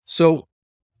So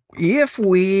if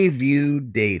we view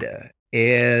data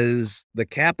as the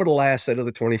capital asset of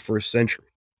the 21st century,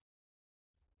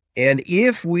 and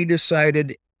if we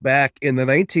decided back in the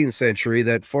 19th century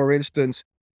that, for instance,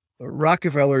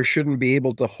 Rockefeller shouldn't be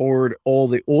able to hoard all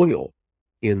the oil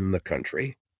in the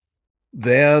country,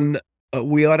 then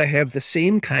we ought to have the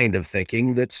same kind of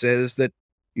thinking that says that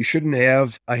you shouldn't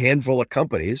have a handful of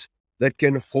companies that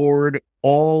can hoard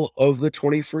all of the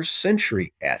 21st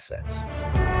century assets.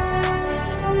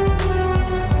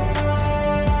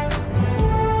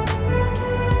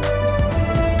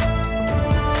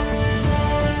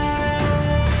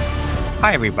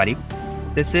 Hi, everybody.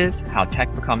 This is How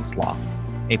Tech Becomes Law,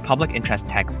 a public interest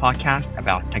tech podcast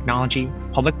about technology,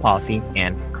 public policy,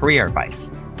 and career advice.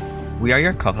 We are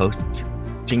your co-hosts,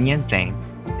 Jingyan Zhang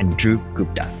and Drew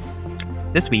Gupta.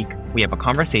 This week, we have a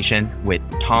conversation with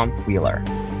Tom Wheeler,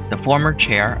 the former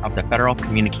chair of the Federal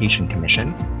Communication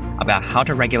Commission, about how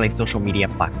to regulate social media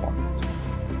platforms.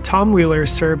 Tom Wheeler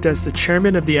served as the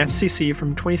chairman of the FCC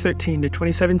from 2013 to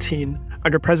 2017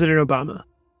 under President Obama.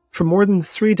 For more than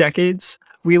 3 decades,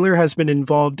 Wheeler has been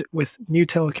involved with new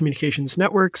telecommunications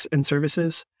networks and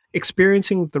services,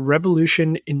 experiencing the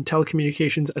revolution in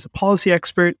telecommunications as a policy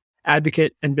expert,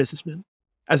 advocate, and businessman.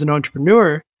 As an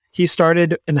entrepreneur, he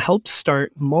started and helped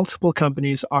start multiple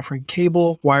companies offering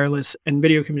cable, wireless, and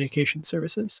video communication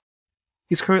services.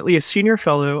 He's currently a senior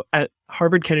fellow at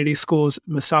Harvard Kennedy School's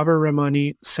Masavar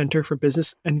Rahmani Center for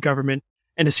Business and Government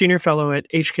and a senior fellow at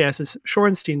HKS's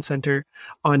Shorenstein Center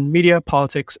on Media,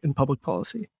 Politics, and Public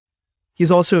Policy.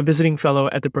 He's also a visiting fellow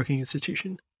at the Brookings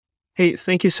Institution. Hey,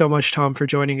 thank you so much, Tom, for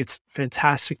joining. It's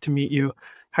fantastic to meet you.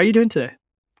 How are you doing today?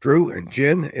 Drew and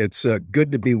Jen, it's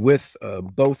good to be with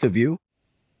both of you.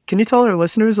 Can you tell our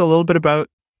listeners a little bit about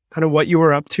kind of what you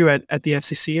were up to at the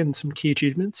FCC and some key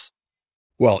achievements?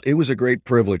 Well, it was a great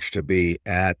privilege to be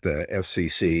at the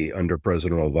FCC under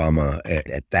President Obama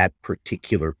at that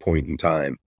particular point in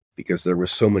time, because there were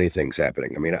so many things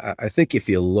happening. I mean, I think if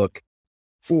you look,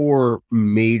 4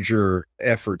 major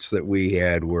efforts that we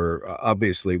had were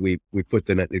obviously we put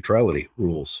the net neutrality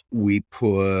rules. We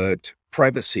put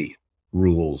privacy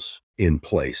rules in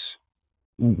place.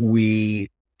 We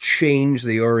changed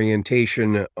the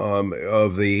orientation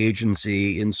of the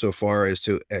agency insofar as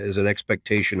an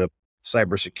expectation of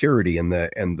cybersecurity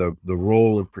and the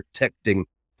role in protecting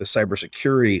the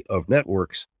cybersecurity of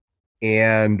networks.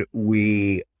 And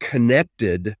we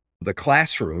connected the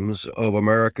classrooms of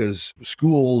America's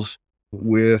schools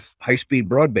with high-speed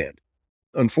broadband.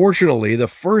 Unfortunately, the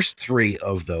first 3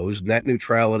 of those, net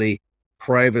neutrality,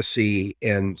 privacy,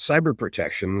 and cyber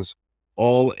protections,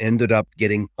 all ended up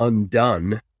getting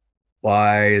undone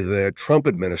by the Trump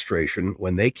administration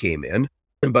when they came in.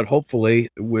 But hopefully,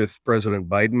 with President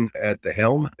Biden at the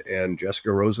helm and Jessica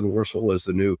Rosenworcel as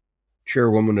the new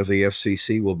chairwoman of the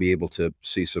FCC, we'll be able to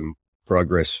see some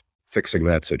progress fixing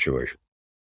that situation.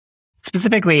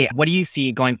 Specifically, what do you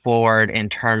see going forward in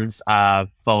terms of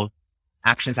both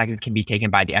actions that can be taken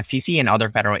by the FCC and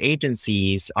other federal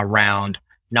agencies around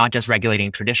not just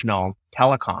regulating traditional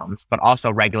telecoms, but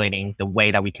also regulating the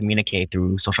way that we communicate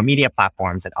through social media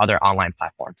platforms and other online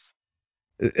platforms?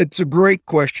 It's a great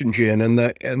question, Jen, and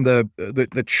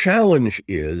the challenge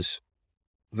is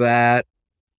that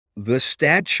the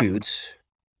statutes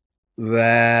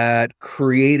that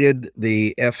created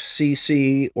the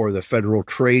FCC or the Federal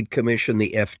Trade Commission,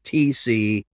 the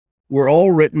FTC, were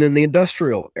all written in the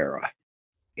industrial era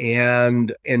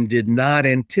and did not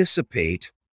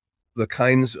anticipate the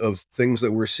kinds of things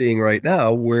that we're seeing right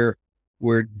now where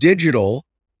digital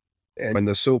and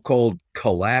the so-called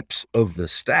collapse of the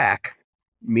stack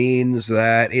means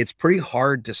that it's pretty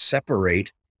hard to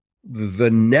separate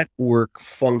the network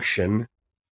function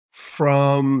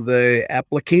from the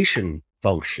application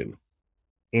function.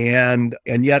 And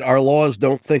yet our laws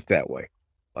don't think that way.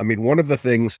 I mean, one of the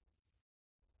things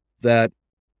that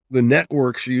the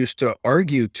networks used to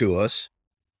argue to us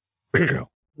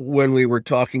when we were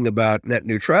talking about net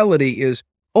neutrality is,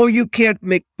 oh, you can't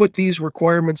put these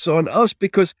requirements on us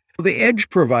because the edge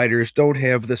providers don't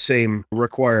have the same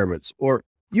requirements, or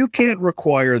you can't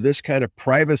require this kind of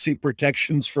privacy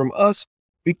protections from us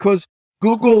because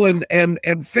Google and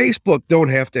Facebook don't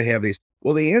have to have these.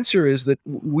 Well, the answer is that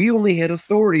we only had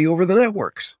authority over the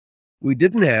networks. We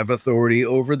didn't have authority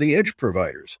over the edge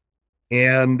providers.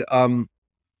 And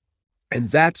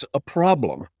that's a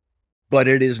problem, but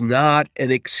it is not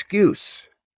an excuse.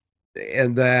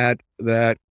 And that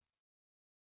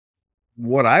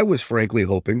what I was frankly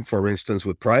hoping, for instance,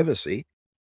 with privacy,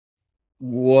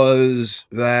 was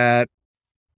that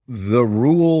the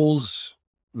rules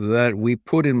that we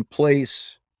put in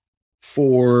place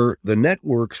for the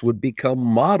networks would become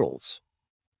models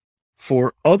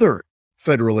for other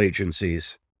federal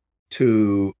agencies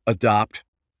to adopt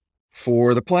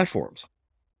for the platforms.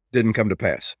 Didn't come to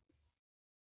pass.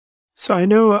 So I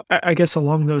know, I guess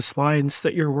along those lines,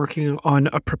 that you're working on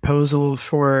a proposal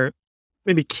for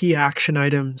maybe key action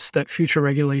items that future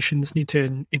regulations need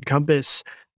to encompass.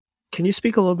 Can you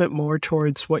speak a little bit more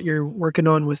towards what you're working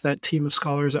on with that team of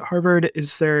scholars at Harvard?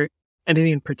 Is there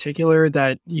anything in particular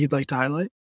that you'd like to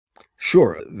highlight?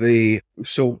 Sure.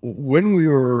 So when we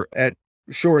were at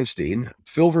Shorenstein,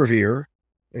 Phil Verveer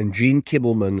and Gene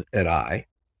Kibbleman and I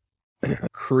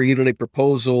created a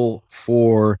proposal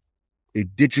for a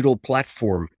digital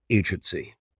platform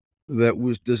agency that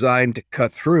was designed to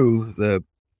cut through the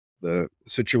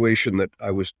situation that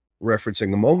I was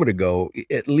referencing a moment ago,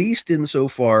 at least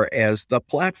insofar as the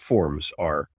platforms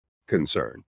are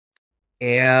concerned,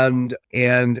 and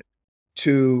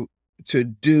to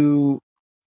do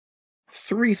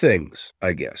three things,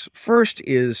 I guess. First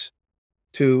is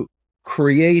to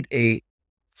create a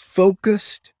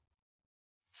focused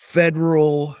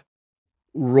federal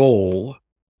role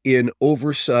in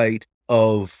oversight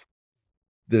of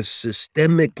the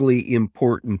systemically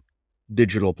important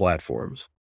digital platforms.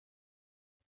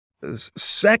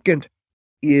 Second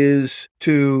is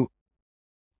to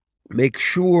make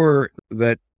sure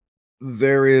that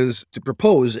there is to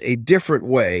propose a different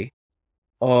way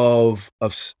of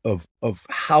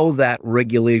how that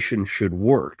regulation should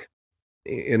work.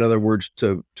 In other words,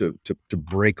 to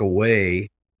break away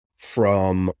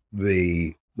from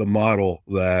the model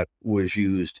that was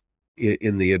used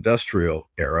in the industrial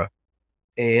era.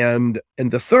 And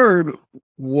the third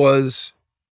was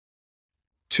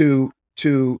to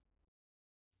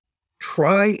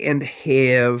try and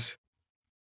have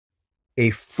a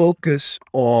focus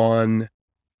on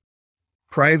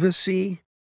privacy,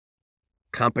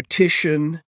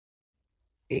 competition,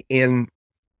 and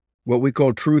what we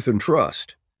call truth and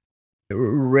trust,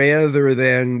 rather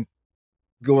than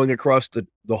going across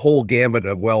the whole gamut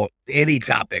of, well, any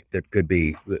topic that could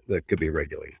be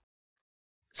regulated.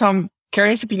 So I'm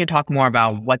curious if you can talk more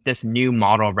about what this new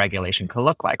model of regulation could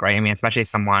look like, right? I mean, especially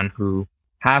someone who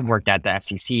have worked at the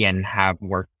FCC and have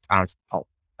worked on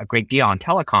a great deal on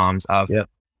telecoms of Yep.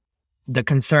 the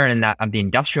concern that of the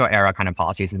industrial era kind of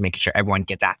policies is making sure everyone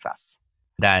gets access.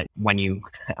 That when you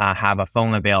have a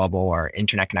phone available or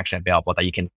internet connection available, that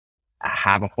you can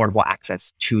have affordable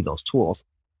access to those tools.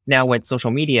 Now, with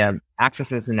social media,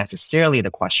 access isn't necessarily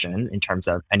the question in terms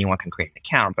of anyone can create an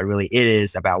account, but really it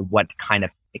is about what kind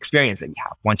of experience that you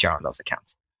have once you're on those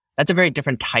accounts. That's a very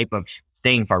different type of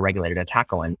thing for a regulator to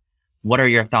tackle. And what are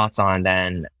your thoughts on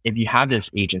then, if you have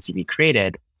this agency be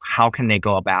created, how can they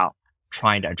go about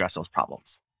trying to address those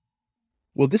problems?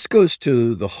 Well, this goes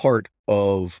to the heart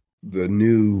of the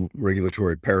new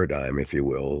regulatory paradigm, if you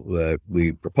will, that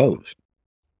we proposed,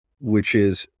 which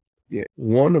is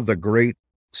one of the great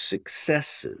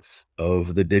successes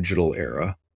of the digital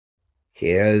era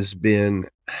has been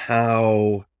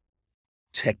how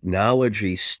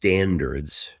technology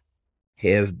standards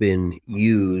have been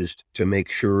used to make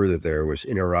sure that there was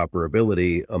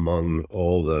interoperability among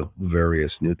all the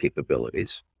various new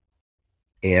capabilities.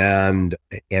 And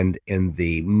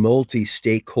the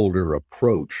multi-stakeholder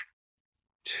approach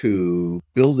to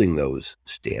building those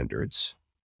standards.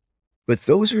 But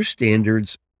those are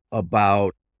standards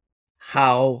about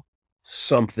how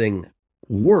something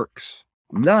works,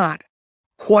 not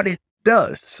what it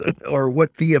does or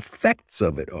what the effects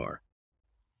of it are.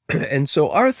 And so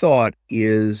our thought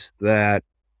is that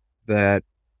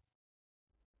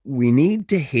we need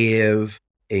to have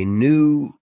a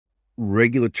new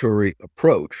regulatory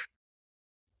approach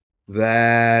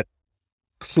that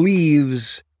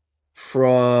cleaves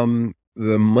from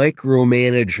the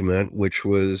micromanagement, which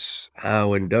was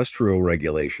how industrial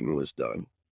regulation was done,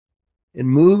 and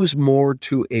moves more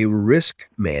to a risk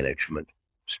management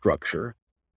structure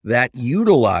that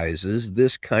utilizes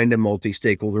this kind of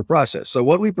multi-stakeholder process. So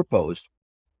what we proposed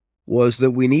was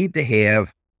that we need to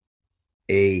have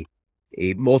a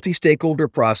multi-stakeholder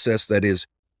process that is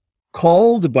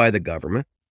called by the government,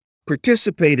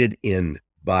 participated in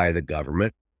by the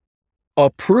government,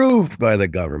 approved by the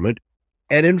government,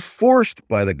 and enforced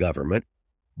by the government,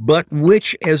 but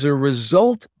which, as a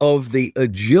result of the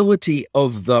agility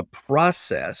of the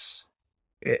process,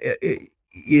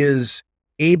 is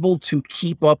able to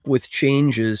keep up with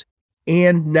changes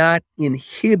and not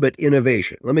inhibit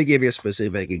innovation. Let me give you a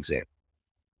specific example.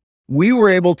 We were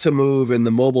able to move in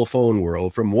the mobile phone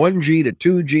world from 1G to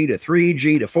 2G to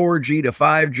 3G to 4G to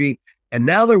 5G, and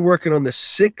now they're working on the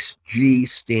 6G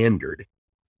standard,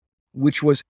 which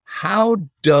was how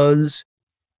does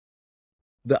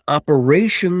the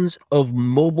operations of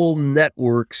mobile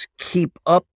networks keep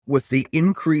up with the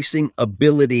increasing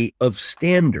ability of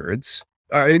standards,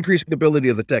 or increasing ability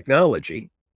of the technology.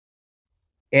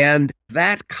 And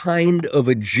that kind of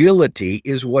agility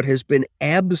is what has been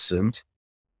absent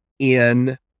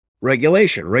in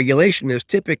regulation. Regulation has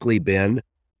typically been,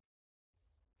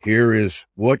 here is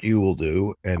what you will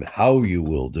do and how you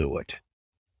will do it.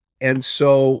 And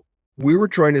so we were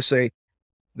trying to say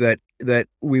that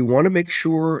we want to make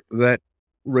sure that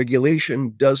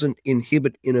regulation doesn't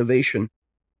inhibit innovation,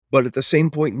 but at the same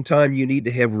point in time, you need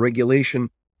to have regulation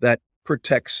that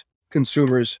protects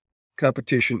consumers,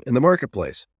 competition in the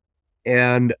marketplace.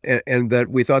 And that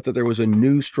we thought that there was a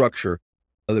new structure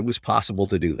that was possible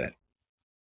to do that.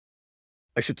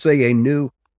 I should say a new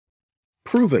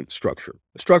proven structure,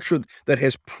 a structure that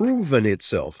has proven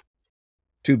itself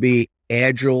to be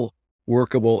agile,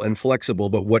 workable, and flexible.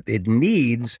 But what it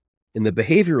needs in the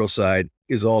behavioral side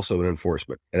is also an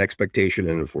enforcement, an expectation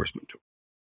and enforcement.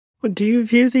 Well, do you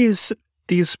view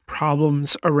these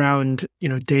problems around,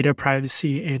 data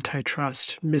privacy,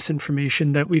 antitrust,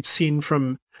 misinformation that we've seen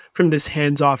from this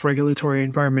hands-off regulatory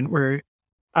environment where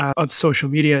of social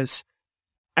medias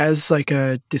as like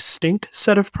a distinct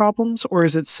set of problems, or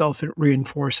is it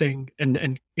self-reinforcing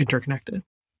and interconnected?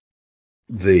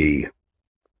 The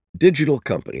digital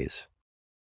companies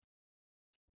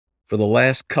for the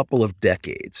last couple of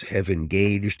decades have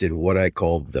engaged in what I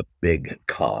call the big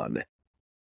con,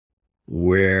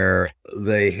 where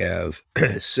they have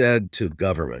said to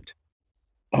government,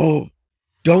 oh,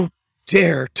 don't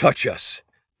dare touch us,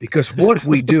 because what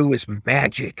we do is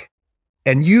magic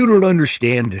and you don't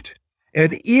understand it.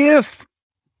 And if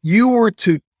you were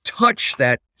to touch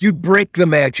that, you'd break the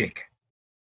magic.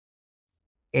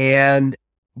 And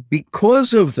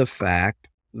because of the fact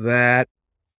that,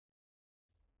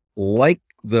 like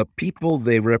the people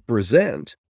they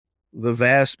represent, the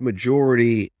vast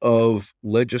majority of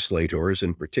legislators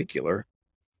in particular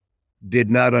did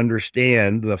not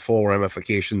understand the full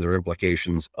ramifications or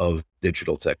implications of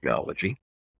digital technology,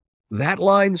 that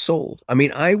line sold. I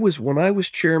mean, when I was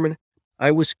chairman,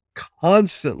 I was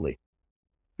constantly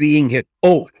being hit.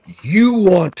 Oh, you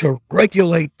want to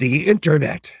regulate the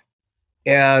internet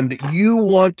and you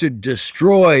want to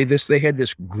destroy this. They had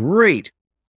this great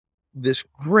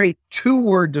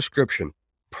 2-word description,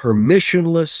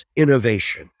 permissionless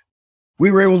innovation.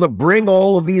 We were able to bring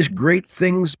all of these great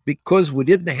things because we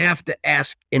didn't have to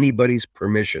ask anybody's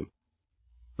permission.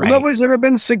 Right. Well, nobody's ever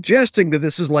been suggesting that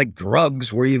this is like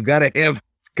drugs where you've got to have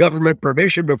government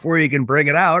permission before you can bring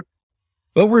it out.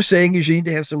 What we're saying is you need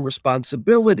to have some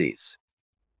responsibilities.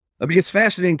 I mean, it's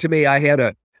fascinating to me. I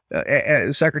had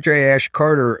Secretary Ash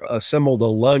Carter assembled a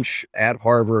lunch at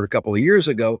Harvard a couple of years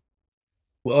ago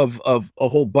of a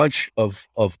whole bunch of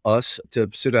us to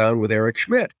sit down with Eric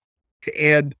Schmidt.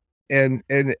 And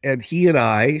he and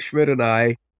I, Schmidt and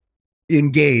I,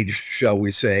 engaged, shall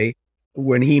we say,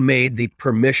 when he made the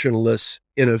permissionless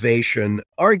innovation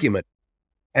argument.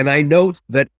 And I note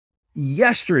that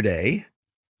yesterday,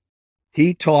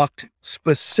 he talked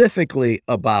specifically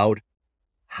about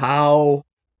how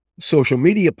social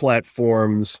media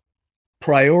platforms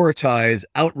prioritize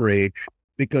outrage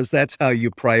because that's how you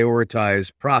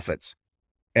prioritize profits.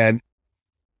 And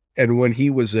when he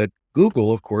was at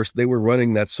Google, of course, they were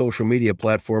running that social media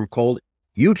platform called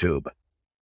YouTube.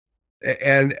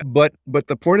 But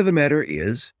the point of the matter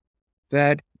is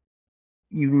that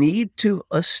you need to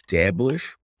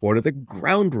establish what are the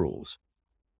ground rules.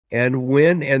 And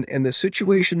the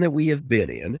situation that we have been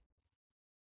in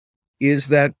is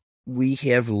that we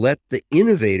have let the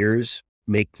innovators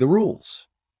make the rules.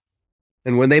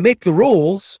 And when they make the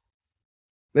rules,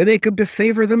 they make them to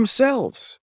favor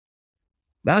themselves,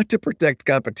 not to protect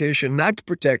competition, not to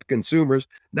protect consumers,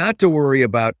 not to worry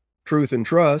about truth and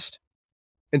trust.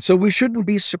 And so we shouldn't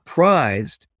be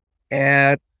surprised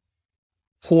at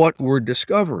what we're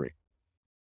discovering.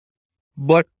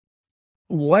 But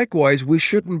likewise, we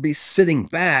shouldn't be sitting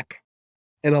back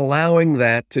and allowing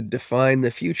that to define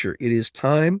the future. It is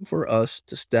time for us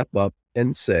to step up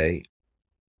and say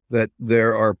that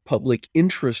there are public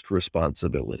interest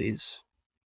responsibilities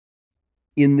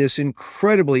in this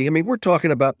incredibly, I mean, we're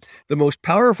talking about the most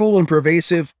powerful and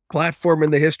pervasive platform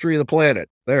in the history of the planet.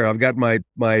 There, I've got my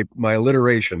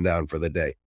alliteration down for the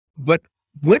day. But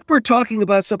when we're talking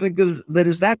about something that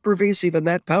is that pervasive and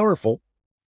that powerful,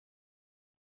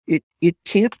 it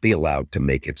can't be allowed to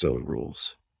make its own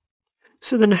rules.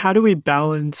 So then how do we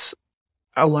balance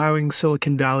allowing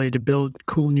Silicon Valley to build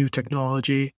cool new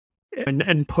technology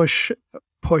and push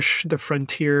the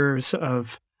frontiers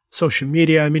of social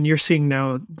media. I mean, you're seeing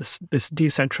now this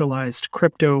decentralized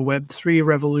crypto Web3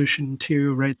 revolution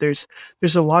too, right? There's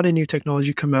a lot of new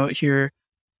technology come out here,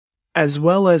 as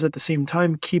well as at the same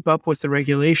time keep up with the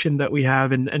regulation that we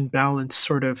have and balance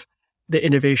sort of the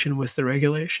innovation with the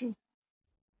regulation.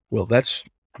 Well, that's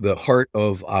the heart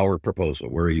of our proposal,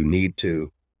 where you need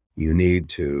to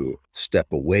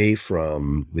step away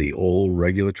from the old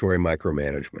regulatory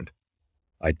micromanagement,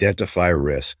 identify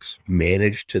risks,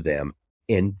 manage to them,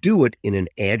 and do it in an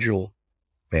agile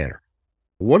manner.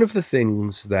 One of the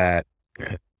things that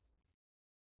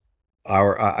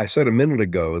I said a minute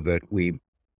ago that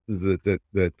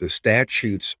the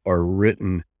statutes are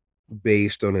written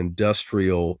based on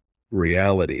industrial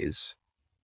realities.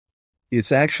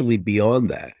 It's actually beyond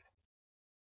that.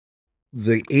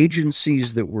 The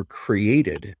agencies that were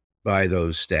created by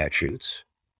those statutes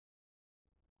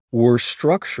were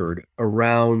structured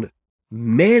around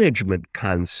management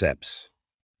concepts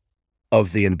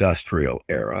of the industrial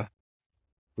era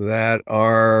that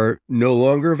are no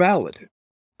longer valid.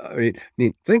 I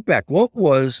mean, think back.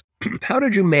 How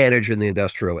did you manage in the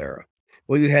industrial era?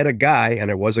 Well, you had a guy,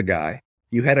 and it was a guy.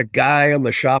 You had a guy on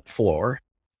the shop floor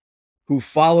who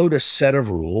followed a set of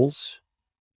rules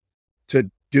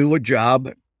to do a job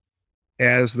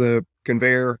as the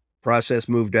conveyor process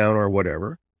moved down or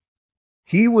whatever.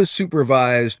 He was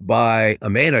supervised by a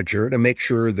manager to make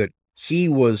sure that he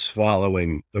was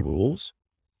following the rules.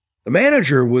 The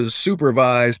manager was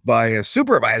supervised by a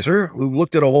supervisor who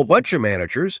looked at a whole bunch of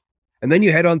managers. And then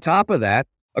you had on top of that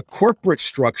a corporate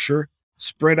structure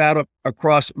spread out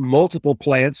across multiple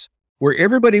plants where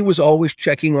everybody was always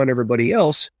checking on everybody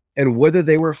else and whether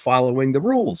they were following the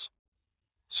rules.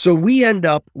 So we end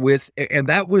up with, and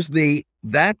that was the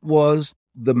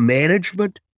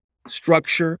management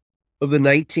structure of the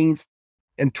 19th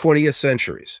and 20th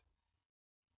centuries.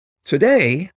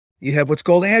 Today, you have what's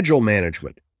called agile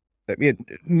management. I mean,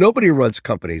 nobody runs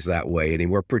companies that way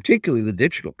anymore, particularly the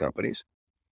digital companies.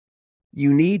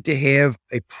 You need to have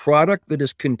a product that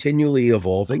is continually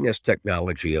evolving as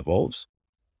technology evolves.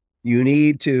 You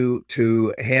need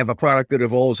to have a product that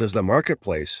evolves as the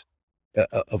marketplace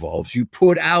evolves. You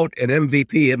put out an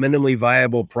MVP, a minimally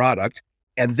viable product,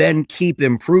 and then keep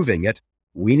improving it.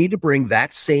 We need to bring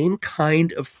that same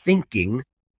kind of thinking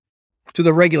to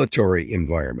the regulatory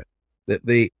environment.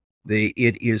 It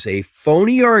is a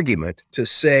phony argument to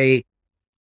say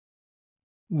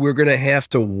we're going to have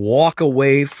to walk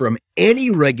away from any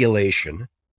regulation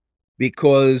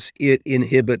because it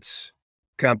inhibits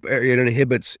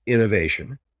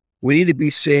innovation. We need to be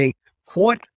saying,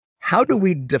 how do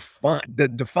we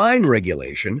define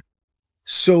regulation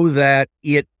so that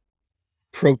it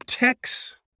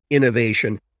protects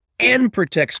innovation and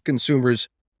protects consumers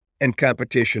and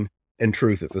competition and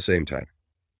truth at the same time?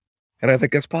 And I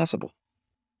think that's possible.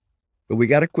 But we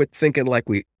got to quit thinking like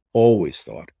we always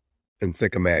thought and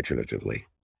think imaginatively.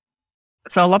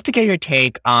 So I'd love to get your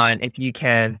take on if you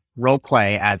can role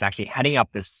play as actually heading up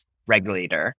this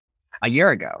regulator a year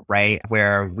ago, right?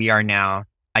 Where we are now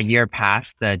a year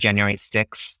past the January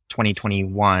 6th,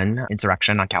 2021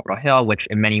 insurrection on Capitol Hill, which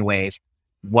in many ways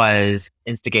was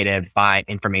instigated by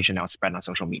information that was spread on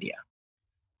social media.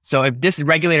 So if this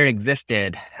regulator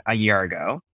existed a year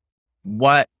ago,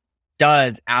 what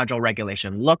does agile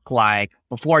regulation look like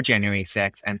before January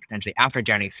 6th and potentially after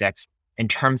January 6th in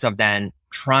terms of then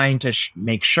trying to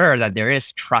make sure that there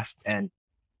is trust and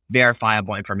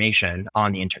verifiable information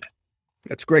on the internet?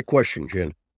 That's a great question,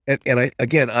 Jen. And I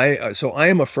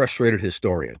am a frustrated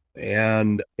historian,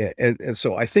 and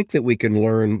so I think that we can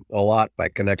learn a lot by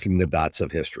connecting the dots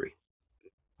of history.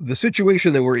 The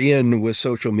situation that we're in with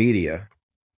social media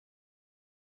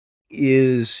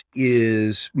is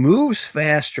moves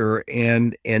faster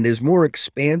and is more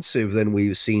expansive than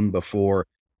we've seen before.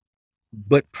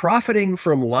 But profiting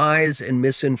from lies and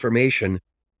misinformation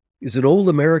is an old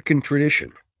American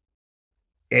tradition.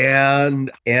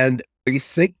 And you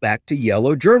think back to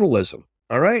yellow journalism,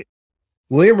 all right?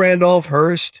 William Randolph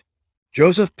Hearst,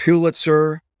 Joseph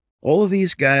Pulitzer, all of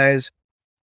these guys,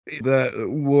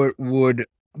 the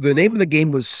name of the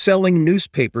game was selling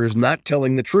newspapers, not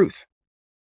telling the truth.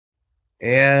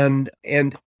 And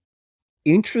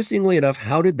interestingly enough,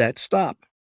 how did that stop?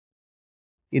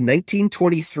 In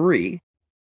 1923,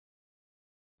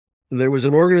 there was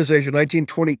an organization,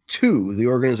 1922, the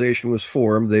organization was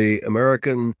formed, the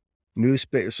American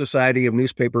Society of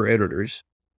Newspaper Editors.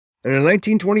 And in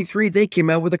 1923, they came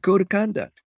out with a code of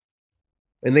conduct.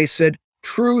 And they said,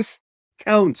 truth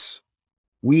counts.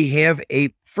 We have a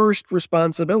first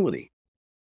responsibility.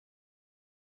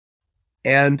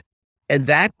 And And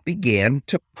that began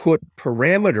to put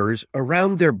parameters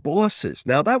around their bosses.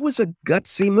 Now, that was a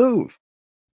gutsy move.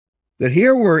 That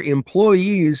here were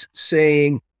employees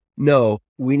saying, no,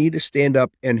 we need to stand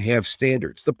up and have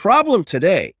standards. The problem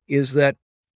today is that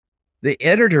the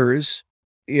editors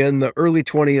in the early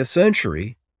 20th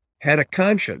century had a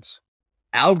conscience.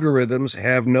 Algorithms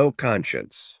have no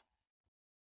conscience.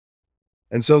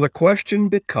 And so the question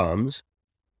becomes,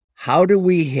 how do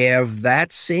we have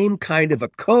that same kind of a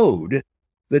code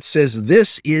that says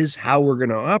this is how we're going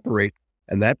to operate?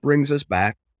 And that brings us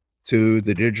back to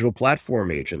the Digital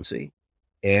Platform Agency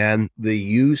and the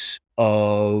use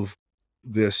of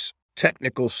this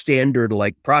technical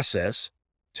standard-like process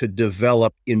to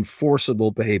develop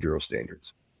enforceable behavioral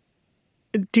standards.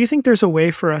 Do you think there's a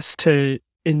way for us to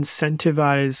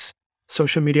incentivize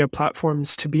social media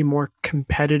platforms to be more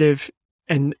competitive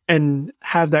and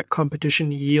have that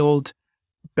competition yield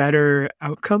better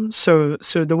outcomes? So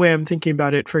the way I'm thinking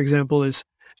about it, for example, is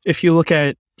if you look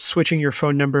at switching your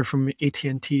phone number from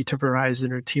AT&T to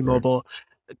Verizon or T-Mobile,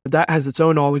 that has its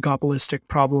own oligopolistic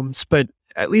problems, but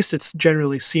at least it's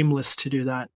generally seamless to do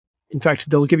that. In fact,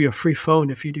 they'll give you a free phone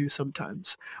if you do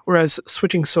sometimes. Whereas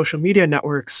switching social media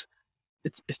networks,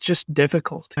 it's just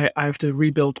difficult. I have to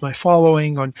rebuild my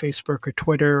following on Facebook or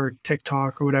Twitter or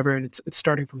TikTok or whatever, and it's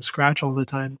starting from scratch all the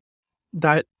time.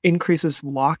 That increases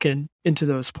lock-in into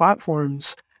those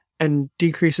platforms and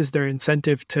decreases their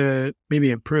incentive to maybe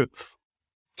improve.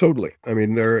 Totally. I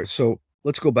mean, so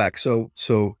let's go back. So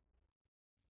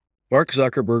Mark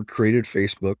Zuckerberg created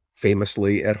Facebook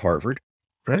famously at Harvard,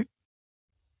 right?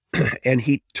 And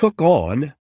he took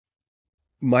on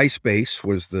MySpace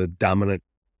was the dominant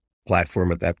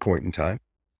platform at that point in time.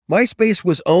 MySpace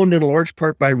was owned in large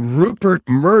part by Rupert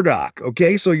Murdoch.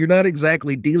 Okay, so you're not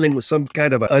exactly dealing with some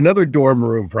kind of another dorm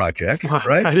room project, Wow,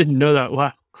 right? I didn't know that.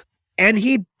 Wow. And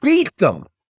he beat them.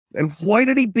 And why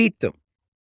did he beat them?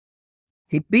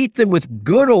 He beat them with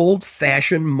good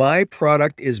old-fashioned, my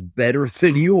product is better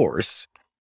than yours.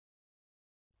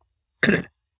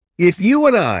 If you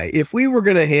and I, if we were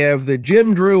going to have the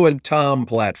Jim, Drew, and Tom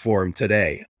platform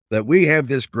today, that we have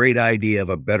this great idea of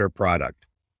a better product,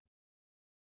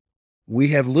 we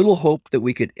have little hope that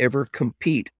we could ever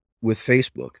compete with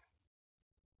Facebook,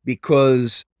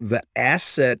 because the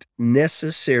asset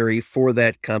necessary for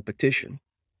that competition,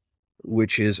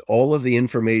 which is all of the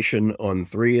information on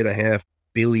 3.5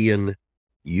 billion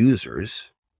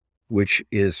users, which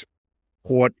is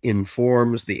what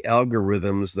informs the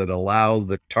algorithms that allow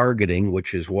the targeting,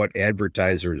 which is what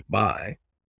advertisers buy.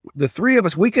 The three of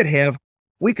us, we could have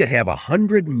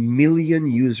 100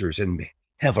 million users and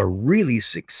have a really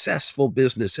successful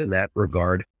business in that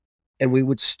regard, and we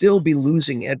would still be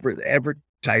losing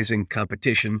advertising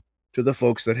competition to the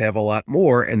folks that have a lot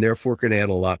more and therefore can add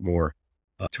a lot more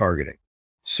targeting.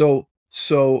 So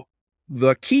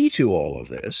the key to all of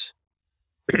this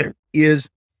is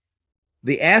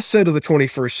the asset of the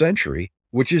 21st century,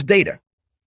 which is data.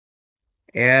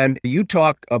 And you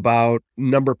talk about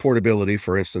number portability,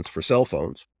 for instance, for cell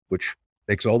phones, which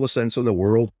makes all the sense in the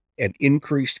world, and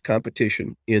increased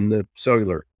competition in the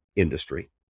cellular industry.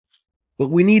 But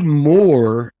we need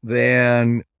more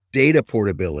than data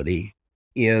portability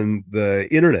in the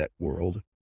internet world.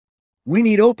 We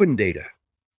need open data.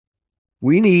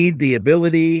 We need the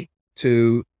ability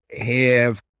to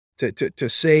have, to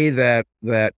say that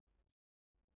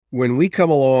when we come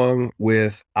along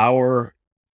with our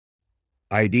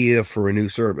idea for a new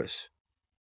service,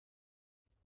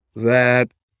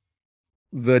 that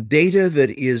the data that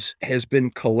has been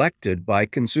collected by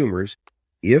consumers,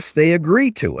 if they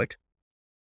agree to it,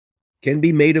 can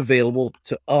be made available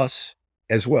to us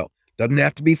as well. Doesn't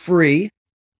have to be free,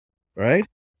 right?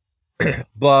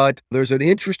 But there's an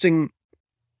interesting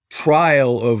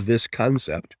trial of this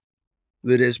concept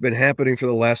that has been happening for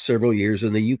the last several years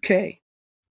in the UK.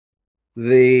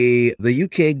 The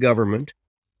UK government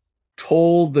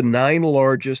told the 9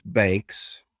 largest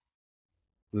banks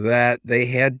that they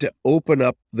had to open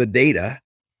up the data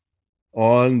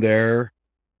on their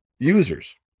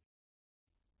users,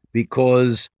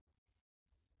 because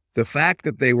the fact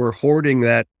that they were hoarding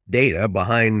that data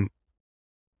behind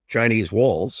Chinese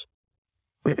walls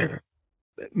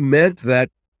meant that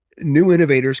new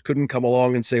innovators couldn't come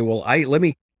along and say, well, let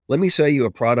me sell you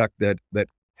a product that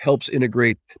helps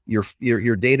integrate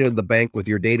your data in the bank with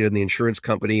your data in the insurance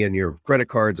company and your credit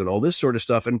cards and all this sort of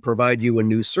stuff, and provide you a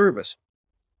new service.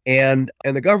 And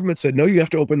the government said, no, you have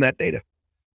to open that data.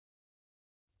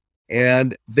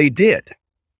 And they did.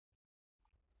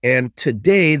 And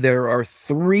today there are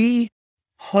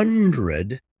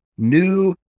 300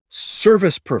 new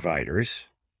service providers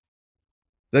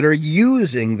that are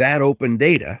using that open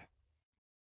data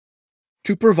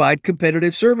to provide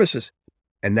competitive services.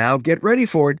 And now get ready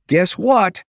for it. Guess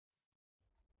what?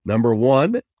 Number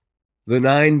one, the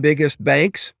 9 biggest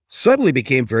banks suddenly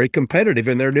became very competitive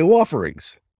in their new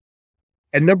offerings.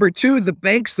 And number 2, the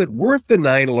banks that weren't the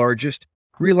 9 largest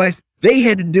realized they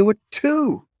had to do it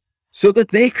too, so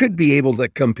that they could be able to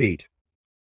compete.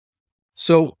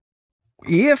 So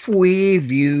if we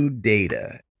view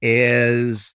data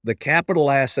as the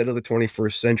capital asset of the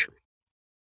 21st century,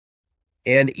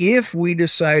 and if we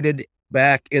decided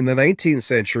back in the 19th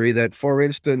century that, for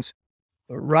instance,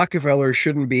 Rockefeller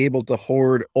shouldn't be able to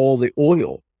hoard all the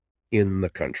oil in the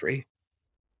country,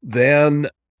 then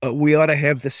we ought to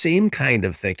have the same kind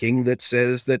of thinking that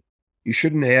says that you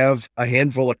shouldn't have a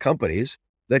handful of companies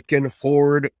that can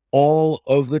hoard all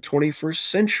of the 21st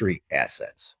century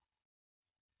assets.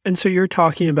 And so you're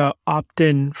talking about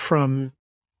opt-in from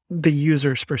the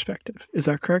user's perspective. Is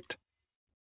that correct?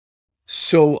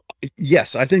 So,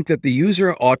 yes, I think that the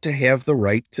user ought to have the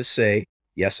right to say,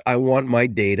 yes, I want my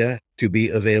data to be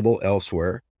available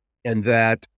elsewhere, and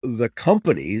that the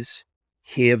companies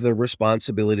have the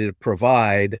responsibility to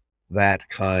provide that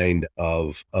kind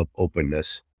of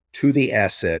openness to the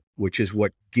asset, which is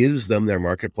what gives them their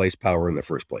marketplace power in the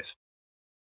first place.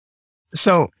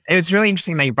 So it's really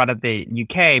interesting that you brought up the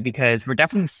UK, because we're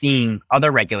definitely seeing other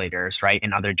regulators, right,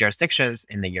 in other jurisdictions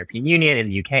in the European Union, in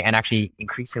the UK, and actually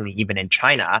increasingly even in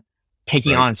China,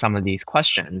 taking on some of these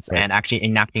questions and actually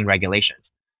enacting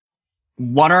regulations.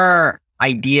 What are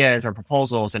ideas or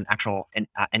proposals and actual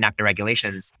enacted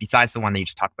regulations, besides the one that you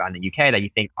just talked about in the UK, that you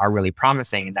think are really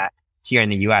promising and that here in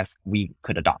the US we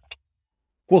could adopt?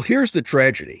 Well, here's the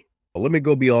tragedy. Let me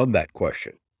go beyond that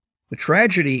question. The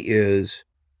tragedy is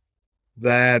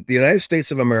that the United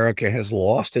States of America has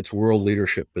lost its world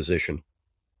leadership position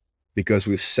because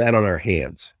we've sat on our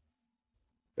hands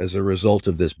as a result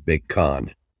of this big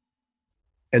con.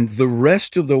 And the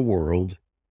rest of the world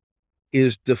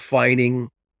is defining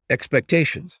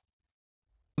expectations.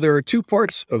 There are 2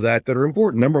 parts of that that are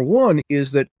important. Number 1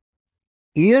 is that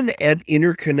in an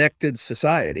interconnected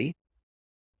society,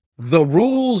 the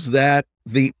rules that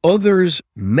the others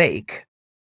make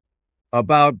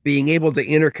about being able to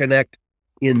interconnect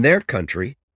in their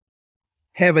country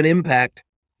have an impact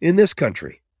in this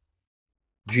country.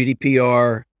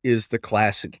 GDPR is the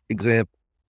classic example.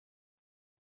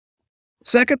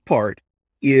 Second part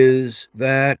is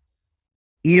that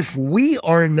if we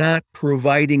are not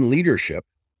providing leadership,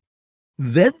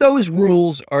 then those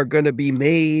rules are going to be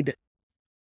made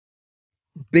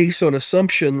based on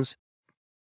assumptions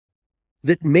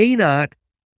that may not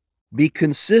be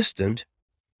consistent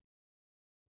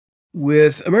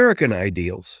with American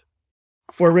ideals.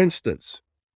 For instance,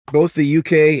 both the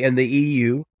UK and the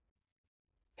EU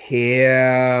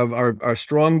are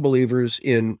strong believers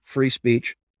in free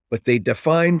speech, but they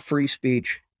define free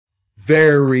speech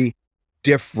very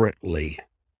differently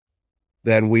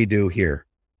than we do here.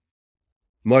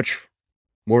 Much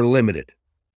more limited.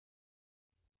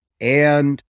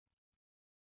 And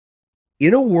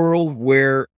in a world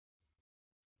where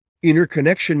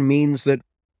interconnection means that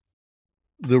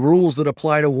the rules that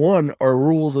apply to one are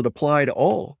rules that apply to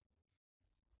all,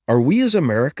 are we as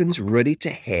Americans ready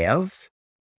to have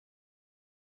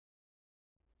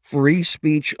free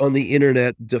speech on the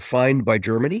internet defined by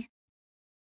Germany?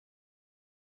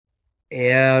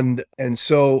 And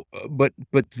so, but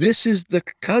this is the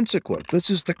consequence. This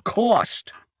is the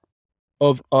cost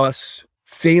of us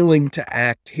failing to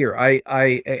act here.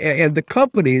 And the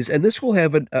companies, and this will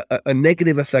have a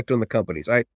negative effect on the companies.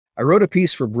 I wrote a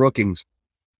piece for Brookings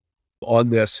on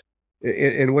this,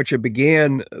 in which I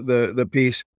began the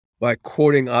piece by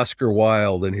quoting Oscar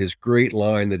Wilde and his great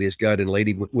line that he's got in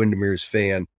Lady Windermere's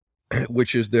Fan,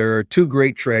 which is, there are 2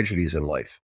 great tragedies in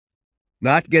life: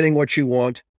 not getting what you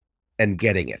want and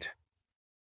getting it.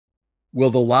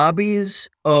 Well, the lobbies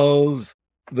of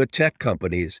the tech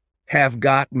companies have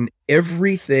gotten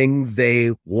everything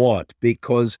they want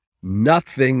because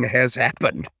nothing has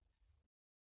happened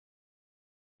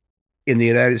in the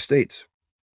United States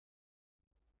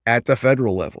at the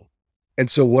federal level. And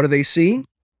so what are they seeing?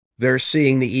 They're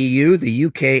seeing the EU, the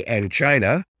UK, and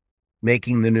China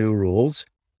making the new rules.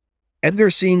 And they're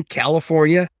seeing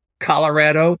California,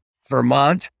 Colorado,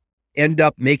 Vermont end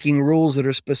up making rules that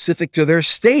are specific to their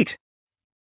state,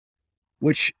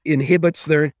 which inhibits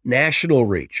their national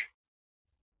reach.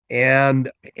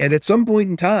 And at some point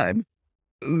in time,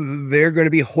 they're going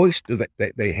to be hoisted,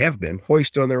 they have been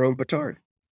hoisted on their own petard.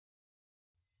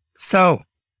 So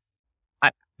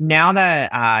now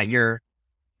that you're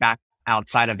back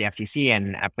outside of the FCC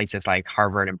and at places like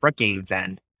Harvard and Brookings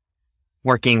and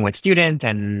working with students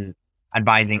and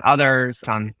advising others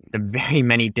on the very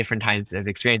many different types of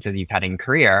experiences you've had in your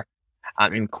career,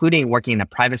 including working in the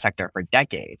private sector for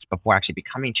decades before actually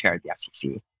becoming chair of the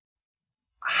FCC.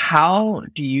 How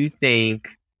do you think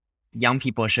young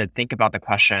people should think about the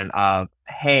question of,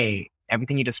 hey,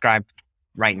 everything you described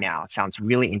right now sounds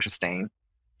really interesting,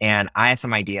 and I have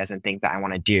some ideas and things that I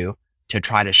want to do to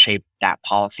try to shape that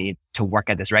policy to work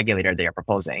at this regulator that you're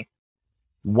proposing.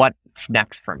 What's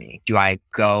next for me? Do I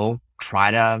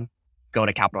try to go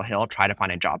to Capitol Hill, try to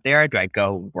find a job there? Do I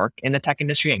go work in the tech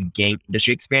industry and gain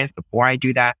industry experience before I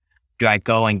do that? Do I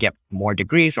go and get more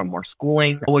degrees or more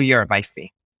schooling? What would your advice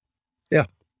be? Yeah.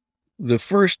 The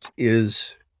first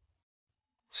is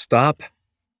stop,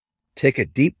 take a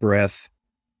deep breath.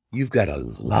 You've got a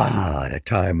lot of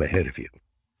time ahead of you.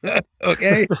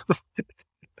 Okay.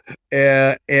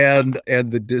 and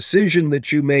the decision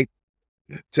that you make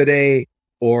today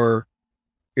or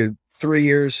in 3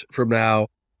 years from now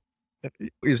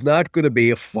is not going to be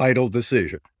a final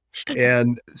decision.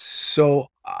 And so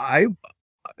I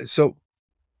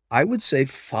would say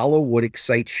follow what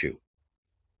excites you.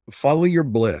 Follow your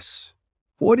bliss.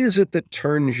 What is it that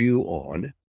turns you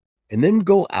on? And then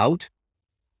go out.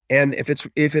 And if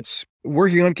it's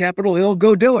working on Capitol Hill,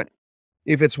 go do it.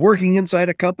 If it's working inside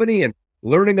a company and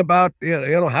learning about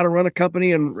how to run a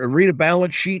company and read a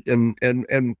balance sheet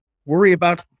and worry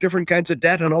about different kinds of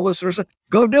debt and all this sort of stuff,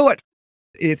 go do it.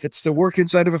 If it's to work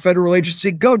inside of a federal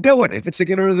agency, go do it. If it's to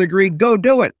get another degree, go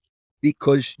do it.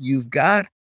 Because you've got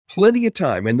plenty of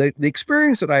time. And the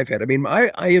experience that I've had, I mean,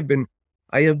 I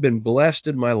have been blessed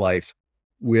in my life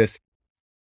with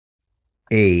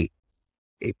a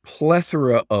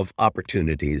plethora of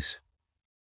opportunities,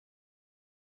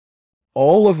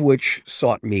 all of which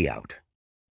sought me out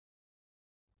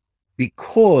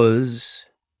because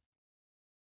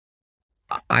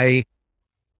I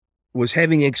was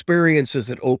having experiences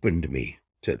that opened me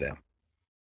to them.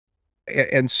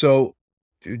 And so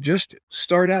just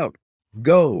start out,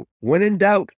 go. When in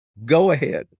doubt, go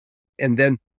ahead. And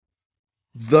then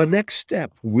the next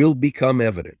step will become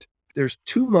evident. There's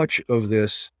too much of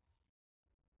this,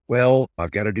 well,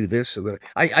 I've got to do this. So that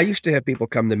I used to have people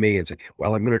come to me and say,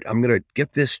 well, I'm gonna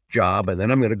get this job, and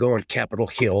then I'm gonna go on Capitol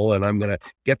Hill, and I'm gonna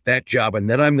get that job, and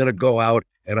then I'm gonna go out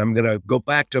and I'm gonna go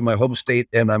back to my home state,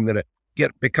 and I'm gonna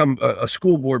become a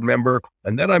school board member,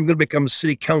 and then I'm gonna become a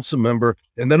city council member,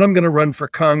 and then I'm gonna run for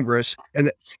Congress.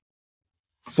 And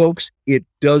folks, it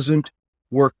doesn't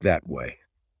work that way.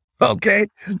 Okay?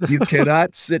 You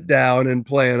cannot sit down and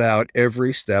plan out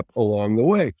every step along the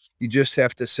way. You just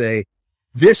have to say,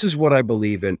 this is what I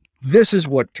believe in. This is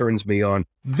what turns me on.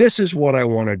 This is what I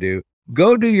want to do.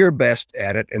 Go do your best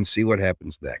at it and see what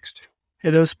happens next. Yeah,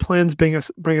 those plans bring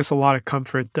us a lot of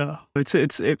comfort, though.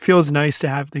 It feels nice to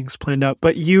have things planned out,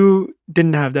 but you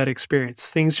didn't have that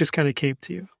experience. Things just kind of came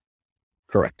to you.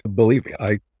 Correct. Believe me,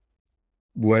 I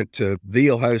went to The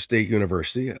Ohio State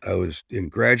University. I was in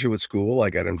graduate school. I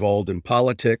got involved in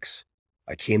politics.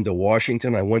 I came to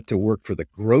Washington. I went to work for the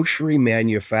Grocery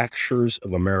Manufacturers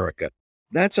of America.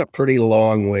 That's a pretty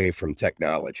long way from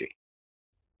technology.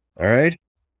 All right?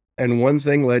 And one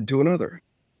thing led to another.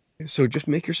 So just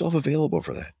make yourself available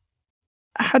for that.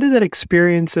 How did that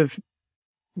experience of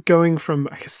going from,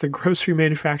 I guess, the Grocery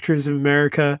Manufacturers of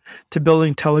America to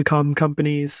building telecom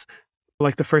companies,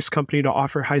 like the first company to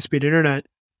offer high-speed internet,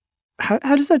 how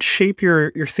does that shape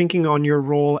your thinking on your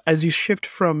role as you shift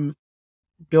from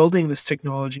building this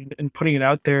technology and putting it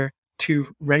out there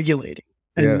to regulating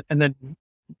and then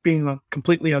being on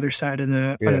completely other side of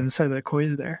the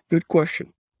coin there? Good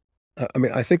question. I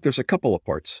mean, I think there's a couple of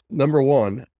parts. Number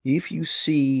one, if you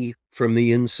see from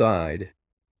the inside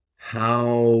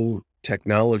how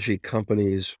technology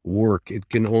companies work, it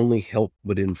can only help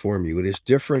but inform you. It is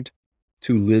different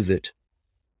to live it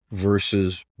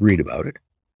versus read about it,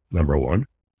 number one.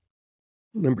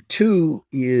 Number two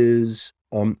is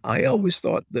I always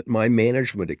thought that my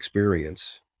management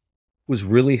experience was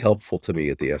really helpful to me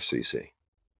at the FCC.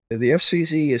 The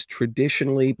FCC has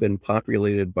traditionally been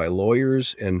populated by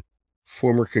lawyers and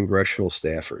former congressional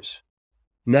staffers.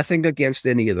 Nothing against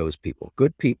any of those people.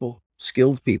 Good people,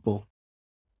 skilled people.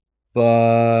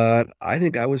 But I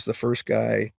think I was the first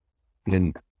guy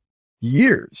in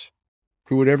years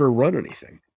who would ever run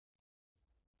anything.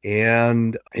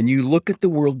 And you look at the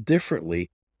world differently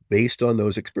based on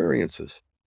those experiences.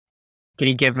 Can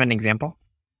you give an example?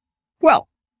 Well,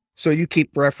 so you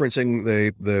keep referencing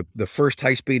the first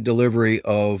high-speed delivery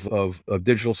of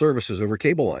digital services over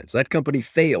cable lines. That company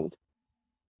failed.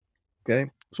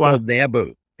 Okay. It's called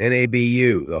NABU,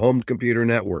 N-A-B-U, the Home Computer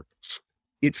Network.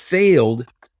 It failed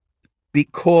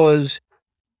because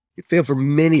it failed for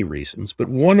many reasons, but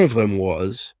one of them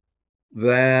was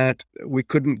that we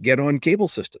couldn't get on cable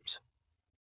systems.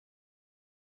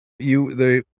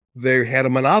 They had a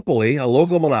monopoly, a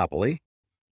local monopoly,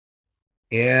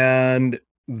 and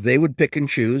they would pick and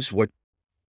choose who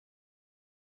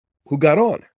got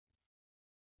on.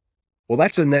 Well,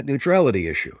 that's a net neutrality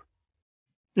issue,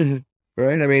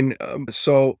 right? I mean,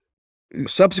 so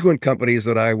subsequent companies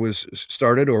that I was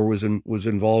started or was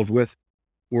involved with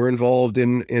were involved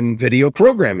in video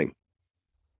programming.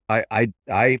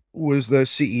 I was the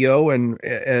CEO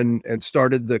and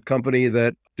started the company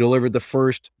that delivered the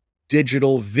first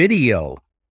digital video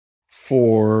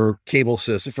for cable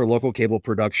system, for local cable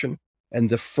production, and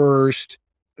the first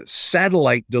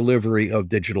satellite delivery of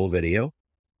digital video.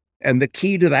 And the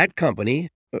key to that company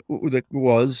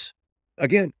was,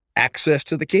 again, access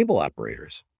to the cable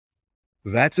operators.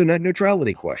 That's a net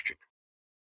neutrality question.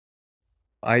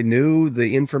 I knew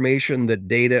the information that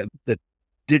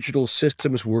digital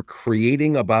systems were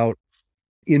creating about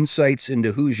insights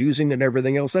into who's using it and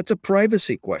everything else. That's a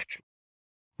privacy question.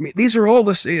 I mean, these are all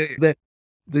the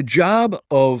job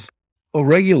of a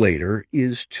regulator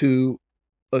is to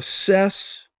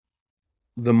assess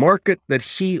the market that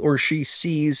he or she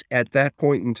sees at that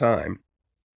point in time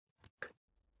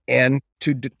and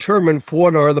to determine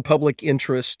what are the public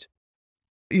interest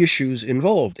issues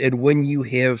involved. And when you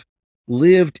have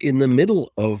lived in the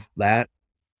middle of that,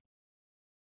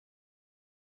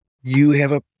 you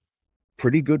have a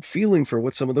pretty good feeling for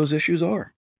what some of those issues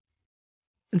are.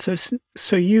 And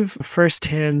so you've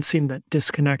firsthand seen that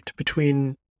disconnect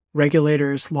between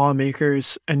regulators,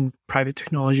 lawmakers, and private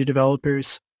technology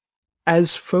developers.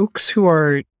 As folks who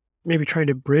are maybe trying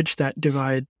to bridge that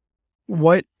divide,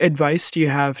 what advice do you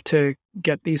have to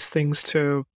get these things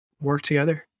to work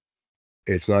together?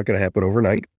 It's not going to happen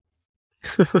overnight.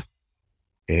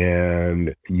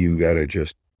 And you got to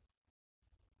just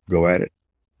go at it.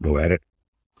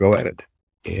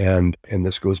 And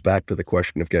this goes back to the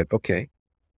question of okay,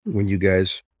 when you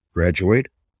guys graduate,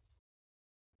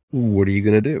 what are you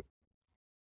going to do?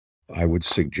 I would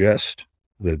suggest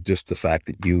that just the fact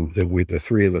that the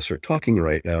three of us are talking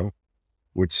right now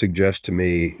would suggest to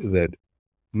me that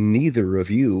neither of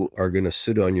you are going to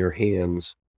sit on your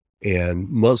hands and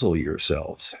muzzle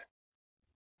yourselves.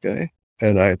 Okay.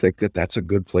 And I think that that's a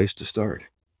good place to start.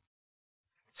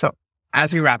 So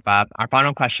as we wrap up, our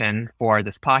final question for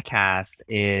this podcast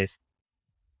is,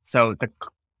 so the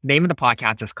name of the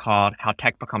podcast is called How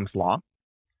Tech Becomes Law.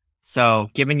 So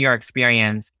given your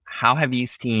experience, how have you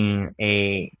seen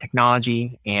a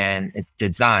technology and its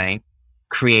design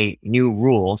create new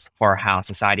rules for how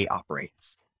society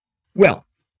operates? Well,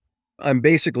 I'm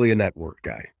basically a network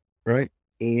guy, right?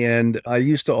 And I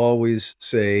used to always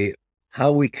say,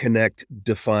 how we connect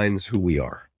defines who we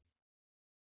are.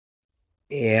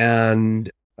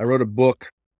 And I wrote a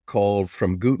book called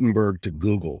From Gutenberg to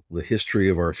Google, The History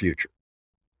of Our Future,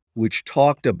 which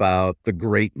talked about the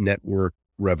great network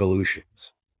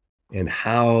revolutions and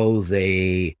how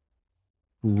they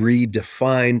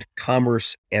redefined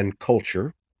commerce and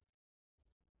culture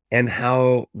and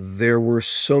how there were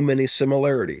so many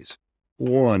similarities.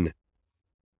 One,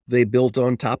 they built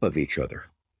on top of each other.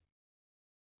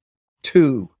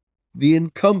 Two, the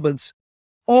incumbents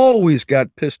always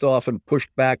got pissed off and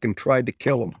pushed back and tried to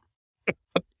kill them.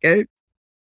 Okay.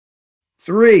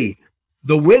 Three,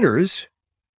 the winners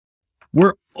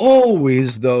were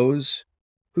always those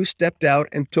who stepped out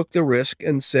and took the risk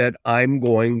and said, I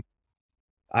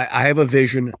have a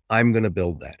vision, I'm going to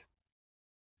build that.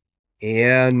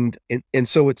 And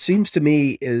so it seems to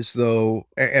me as though,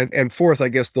 and fourth, I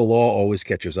guess the law always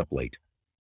catches up late.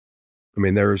 I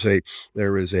mean, there is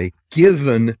a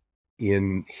given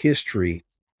in history,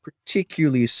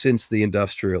 particularly since the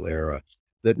industrial era,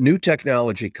 that new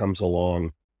technology comes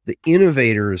along, the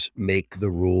innovators make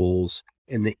the rules,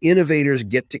 and the innovators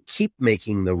get to keep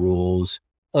making the rules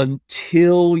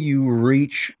until you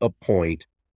reach a point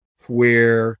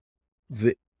where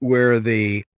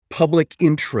the public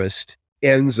interest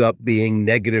ends up being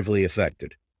negatively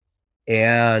affected.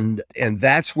 And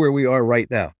that's where we are right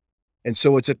now. And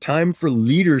so it's a time for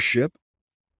leadership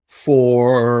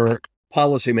for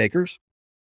policymakers.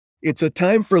 It's a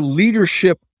time for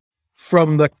leadership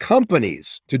from the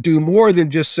companies to do more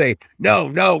than just say,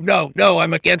 no,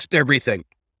 I'm against everything.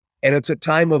 And it's a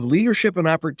time of leadership and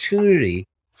opportunity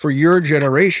for your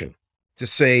generation to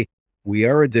say, we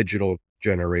are a digital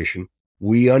generation.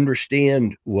 We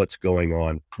understand what's going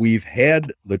on. We've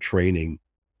had the training.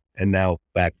 And now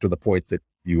back to the point that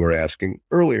you were asking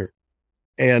earlier.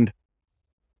 And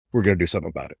we're going to do something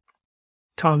about it.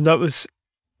 Tom, that was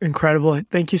incredible.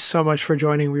 Thank you so much for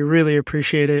joining. We really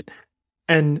appreciate it.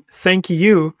 And thank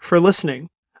you for listening.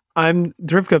 I'm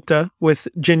Dhruv Gupta with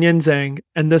Jinyan Zhang,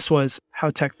 and this was How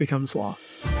Tech Becomes Law.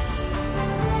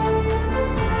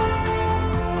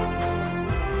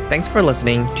 Thanks for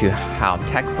listening to How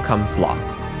Tech Becomes Law.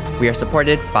 We are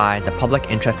supported by the Public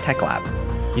Interest Tech Lab.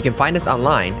 You can find us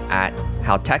online at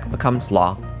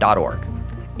howtechbecomeslaw.org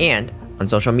and on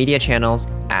social media channels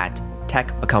at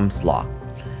Tech Becomes Law.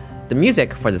 The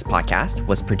music for this podcast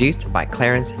was produced by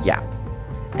Clarence Yap.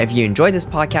 If you enjoyed this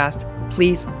podcast,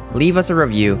 please leave us a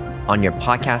review on your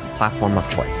podcast platform of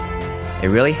choice. It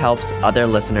really helps other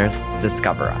listeners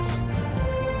discover us.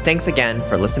 Thanks again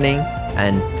for listening,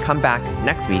 and come back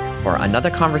next week for another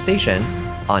conversation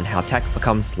on how tech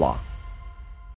becomes law.